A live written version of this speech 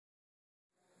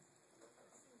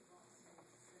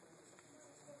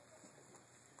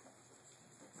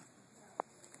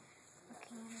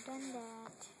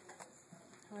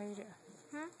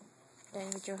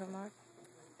Done with your homework?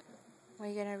 What are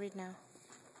you gonna read now?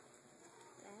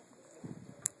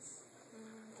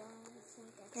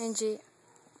 Angie,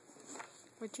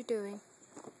 what you doing?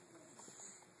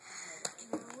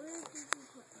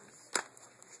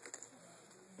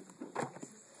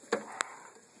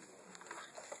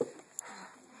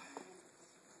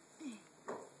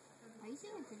 Are you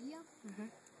seeing a video? Mm-hmm.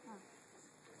 Oh.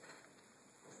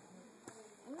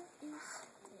 What is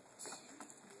it?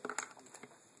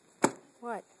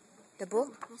 What? The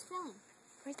book? Oh, my spelling.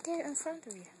 Right there in front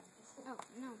of you. Oh,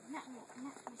 no, not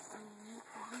my spelling.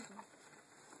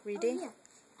 Reading? Oh,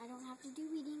 yeah. I don't have to do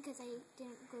reading because I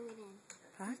didn't glue it in.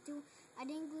 Huh? I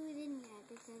didn't glue it in yet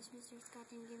because Mr. Scott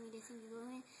didn't give me the thing to glue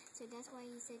it in. So that's why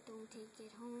he said don't take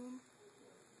it home.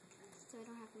 So I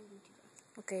don't have reading to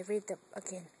do. Okay, read them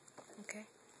again. Okay?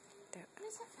 There.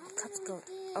 Cups go.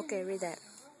 Okay, read that.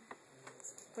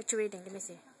 What you reading? Let me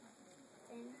see.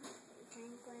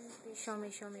 Show me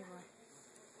one.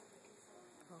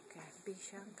 Okay,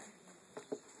 Bishop.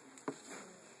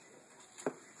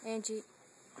 Angie.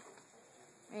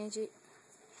 Wait, is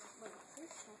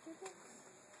this chapter book?